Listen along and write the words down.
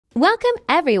Welcome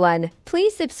everyone.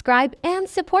 Please subscribe and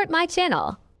support my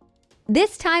channel.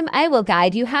 This time I will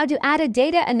guide you how to add a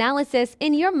data analysis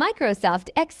in your Microsoft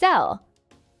Excel.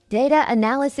 Data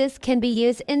analysis can be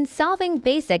used in solving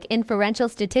basic inferential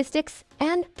statistics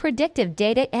and predictive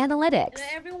data analytics.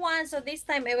 Hello everyone, so this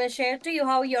time I will share to you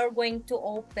how you're going to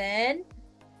open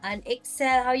an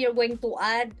Excel, how you're going to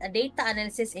add a data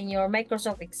analysis in your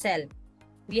Microsoft Excel.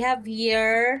 We have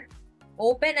here,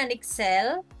 open an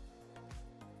Excel,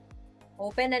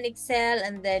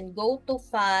 and then go to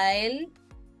File,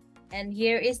 and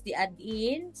here is the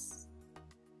add-ins,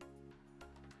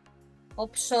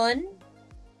 Option,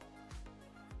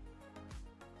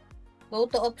 go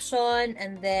to Option,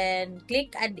 and then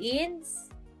click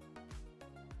Add-ins,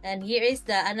 and here is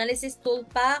the Analysis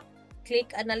Toolpak.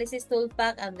 Click Analysis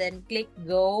Toolpak and then click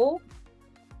Go.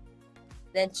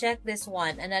 Then check this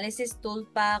one, Analysis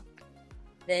Toolpak,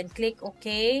 then click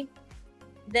OK.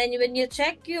 Then when you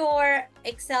check your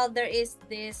Excel, there is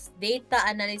this data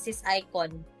analysis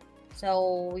icon.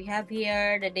 So we have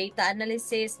here the data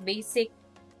analysis, basic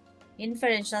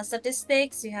inferential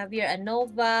statistics. You have here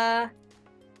ANOVA,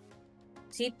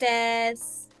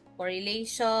 t-test,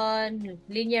 correlation,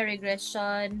 linear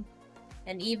regression,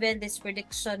 and even this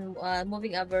prediction,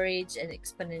 moving average, and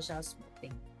exponential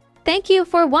smoothing. Thank you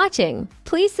for watching.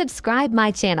 Please subscribe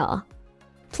my channel.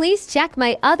 Please check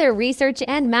my other research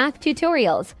and math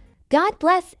tutorials. God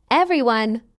bless everyone.